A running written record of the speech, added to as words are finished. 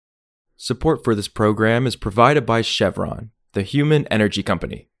Support for this program is provided by Chevron, the human energy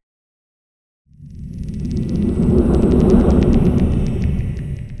company.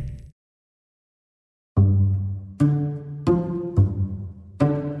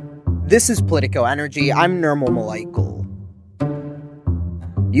 This is Politico Energy. I'm Nirmal Malaikul.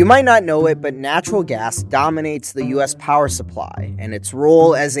 You might not know it, but natural gas dominates the U.S. power supply, and its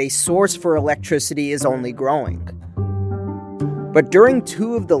role as a source for electricity is only growing. But during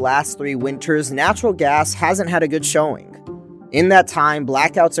 2 of the last 3 winters, natural gas hasn't had a good showing. In that time,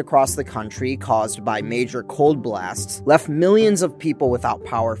 blackouts across the country caused by major cold blasts left millions of people without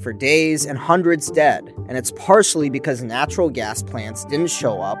power for days and hundreds dead, and it's partially because natural gas plants didn't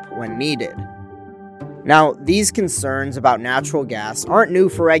show up when needed. Now, these concerns about natural gas aren't new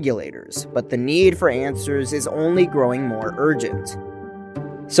for regulators, but the need for answers is only growing more urgent.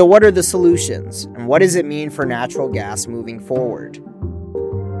 So what are the solutions, and what does it mean for natural gas moving forward?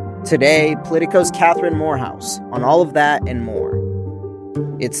 Today, Politico's Catherine Morehouse on all of that and more.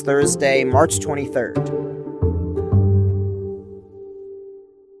 It's Thursday, March 23rd.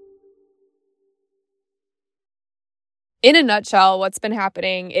 In a nutshell, what's been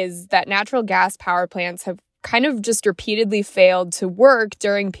happening is that natural gas power plants have kind of just repeatedly failed to work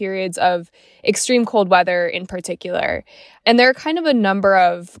during periods of extreme cold weather in particular. And there are kind of a number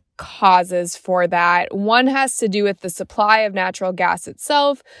of causes for that. One has to do with the supply of natural gas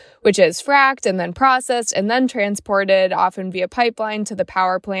itself, which is fracked and then processed and then transported, often via pipeline, to the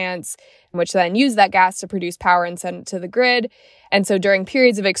power plants, which then use that gas to produce power and send it to the grid. And so during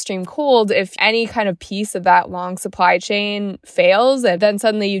periods of extreme cold, if any kind of piece of that long supply chain fails, then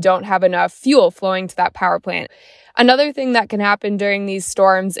suddenly you don't have enough fuel flowing to that power plant. Another thing that can happen during these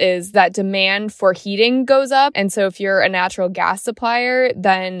storms is that demand for heating goes up. And so if you're a natural gas supplier,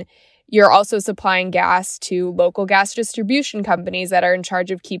 then you're also supplying gas to local gas distribution companies that are in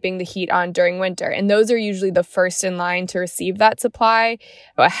charge of keeping the heat on during winter. And those are usually the first in line to receive that supply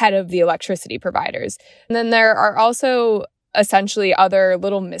ahead of the electricity providers. And then there are also essentially other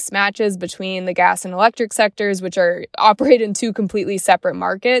little mismatches between the gas and electric sectors, which operate in 2 completely separate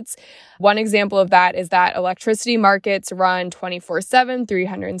markets. One example of that is that electricity markets run 24/7,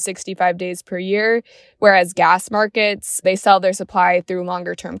 365 days per year, whereas gas markets, they sell their supply through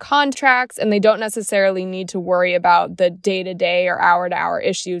longer-term contracts, and they don't necessarily need to worry about the day-to-day or hour-to-hour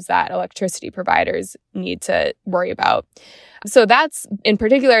issues that electricity providers need to worry about. So that's, in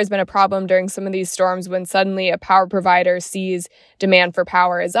particular, has been a problem during some of these storms when suddenly a power provider sees demand for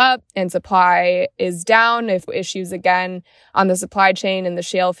power is up and supply is down, if issues again on the supply chain in the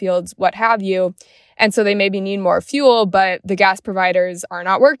shale fields, what have you. And so they maybe need more fuel, but the gas providers are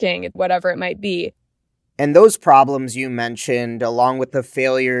not working, whatever it might be. And those problems you mentioned, along with the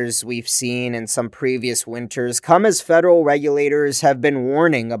failures we've seen in some previous winters, come as federal regulators have been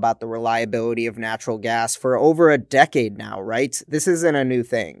warning about the reliability of natural gas for over a decade now, right? This isn't a new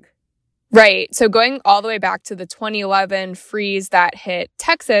thing. Right. So going all the way back to the 2011 freeze that hit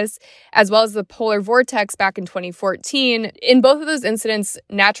Texas, as well as the polar vortex back in 2014, in both of those incidents,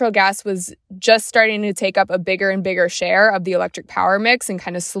 natural gas was just starting to take up a bigger and bigger share of the electric power mix and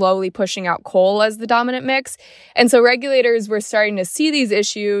kind of slowly pushing out coal as the dominant mix. And so regulators were starting to see these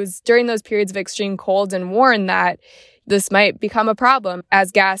issues during those periods of extreme cold and warn that this might become a problem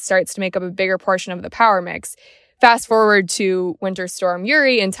as gas starts to make up a bigger portion of the power mix. Fast forward to Winter Storm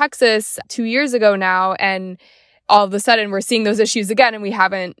Uri in Texas 2 years ago now, and all of a sudden we're seeing those issues again, and we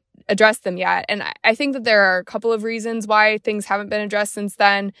haven't addressed them yet. And I think that there are a couple of reasons why things haven't been addressed since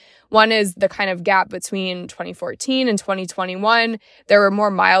then. One is the kind of gap between 2014 and 2021. There were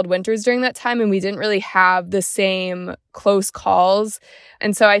more mild winters during that time, and we didn't really have the same close calls.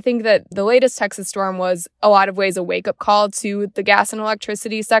 And so I think that the latest Texas storm was a lot of ways a wake-up call to the gas and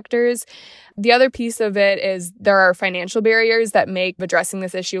electricity sectors. The other piece of it is there are financial barriers that make addressing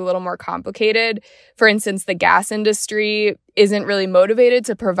this issue a little more complicated. For instance, the gas industry isn't really motivated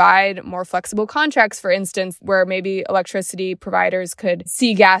to provide more flexible contracts, for instance, where maybe electricity providers could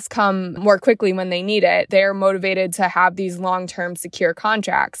see gas come more quickly when they need it. They're motivated to have these long-term secure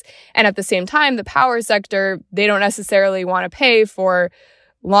contracts. And at the same time, the power sector, they don't necessarily want to pay for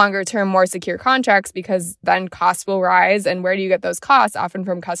longer term, more secure contracts because then costs will rise. And where do you get those costs? Often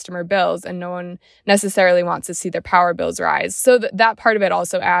from customer bills, and no one necessarily wants to see their power bills rise. So that part of it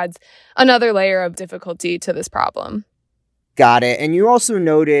also adds another layer of difficulty to this problem. Got it. And you also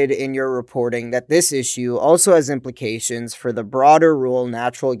noted in your reporting that this issue also has implications for the broader role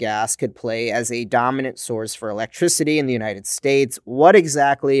natural gas could play as a dominant source for electricity in the United States. What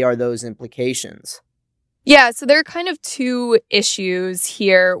exactly are those implications? Yeah, so there are kind of two issues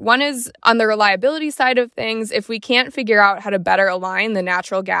here. One is on the reliability side of things. If we can't figure out how to better align the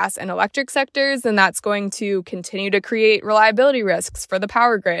natural gas and electric sectors, then that's going to continue to create reliability risks for the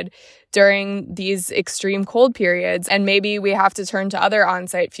power grid during these extreme cold periods. And maybe we have to turn to other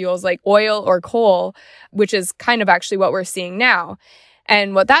on-site fuels like oil or coal, which is kind of actually what we're seeing now.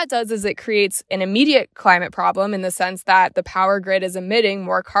 And what that does is it creates an immediate climate problem in the sense that the power grid is emitting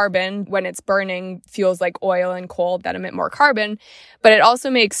more carbon when it's burning fuels like oil and coal that emit more carbon. But it also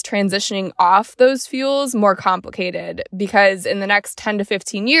makes transitioning off those fuels more complicated because in the next 10 to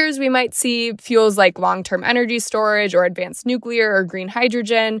 15 years, we might see fuels like long-term energy storage or advanced nuclear or green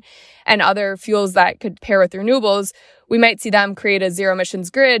hydrogen and other fuels that could pair with renewables. We might see them create a zero emissions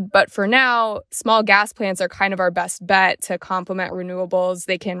grid, but for now, small gas plants are kind of our best bet to complement renewables.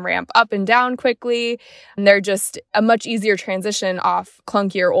 They can ramp up and down quickly, and they're just a much easier transition off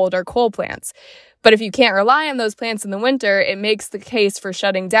clunkier, older coal plants. But if you can't rely on those plants in the winter, it makes the case for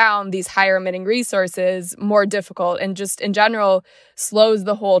shutting down these higher emitting resources more difficult and just in general slows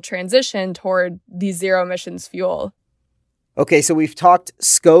the whole transition toward these zero emissions fuel. Okay, so we've talked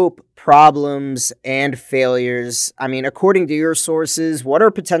scope, problems, and failures. I mean, according to your sources, what are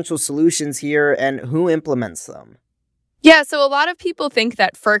potential solutions here and who implements them? Yeah, so a lot of people think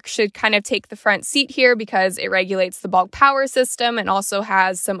that FERC should kind of take the front seat here because it regulates the bulk power system and also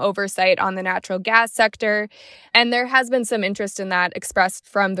has some oversight on the natural gas sector. And there has been some interest in that expressed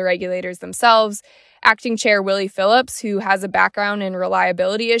from the regulators themselves. Acting Chair Willie Phillips, who has a background in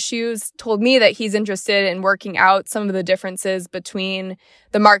reliability issues, told me that he's interested in working out some of the differences between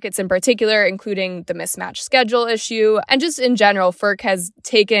the markets in particular, including the mismatched schedule issue. And just in general, FERC has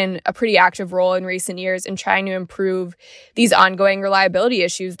taken a pretty active role in recent years in trying to improve these ongoing reliability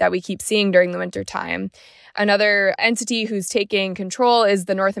issues that we keep seeing during the wintertime. Another entity who's taking control is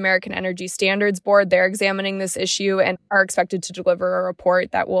the North American Energy Standards Board. They're examining this issue and are expected to deliver a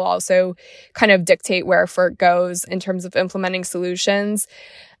report that will also kind of dictate where FERC goes in terms of implementing solutions.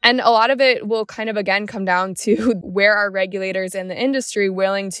 And a lot of it will kind of, again, come down to where are regulators in the industry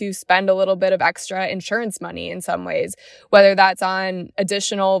willing to spend a little bit of extra insurance money in some ways, whether that's on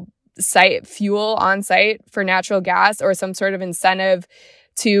additional site fuel on site for natural gas or some sort of incentive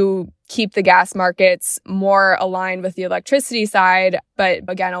to keep the gas markets more aligned with the electricity side. But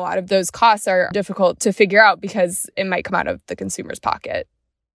again, a lot of those costs are difficult to figure out because it might come out of the consumer's pocket.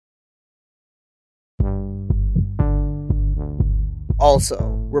 Also,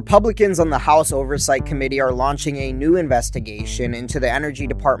 Republicans on the House Oversight Committee are launching a new investigation into the Energy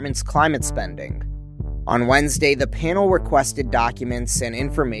Department's climate spending. On Wednesday, the panel requested documents and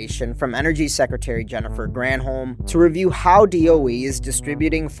information from Energy Secretary Jennifer Granholm to review how DOE is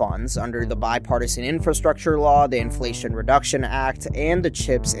distributing funds under the Bipartisan Infrastructure Law, the Inflation Reduction Act, and the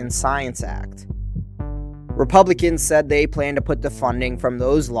CHIPS and Science Act. Republicans said they plan to put the funding from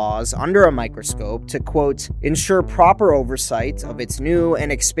those laws under a microscope to, quote, ensure proper oversight of its new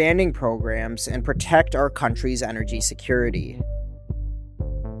and expanding programs and protect our country's energy security.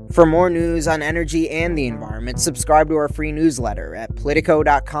 For more news on energy and the environment, subscribe to our free newsletter at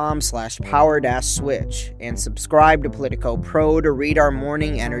politico.com/power-switch and subscribe to Politico Pro to read our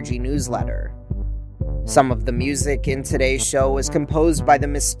morning energy newsletter. Some of the music in today's show was composed by the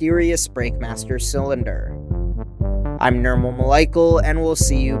mysterious Breakmaster Cylinder. I'm Nirmal Malaikal, and we'll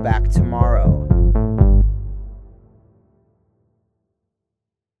see you back tomorrow.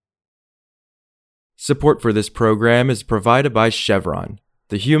 Support for this program is provided by Chevron,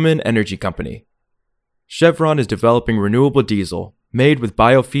 the human energy company. Chevron is developing renewable diesel made with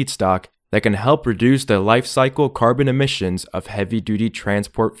biofeedstock that can help reduce the life cycle carbon emissions of heavy-duty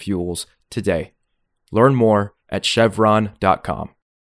transport fuels today. Learn more at chevron.com.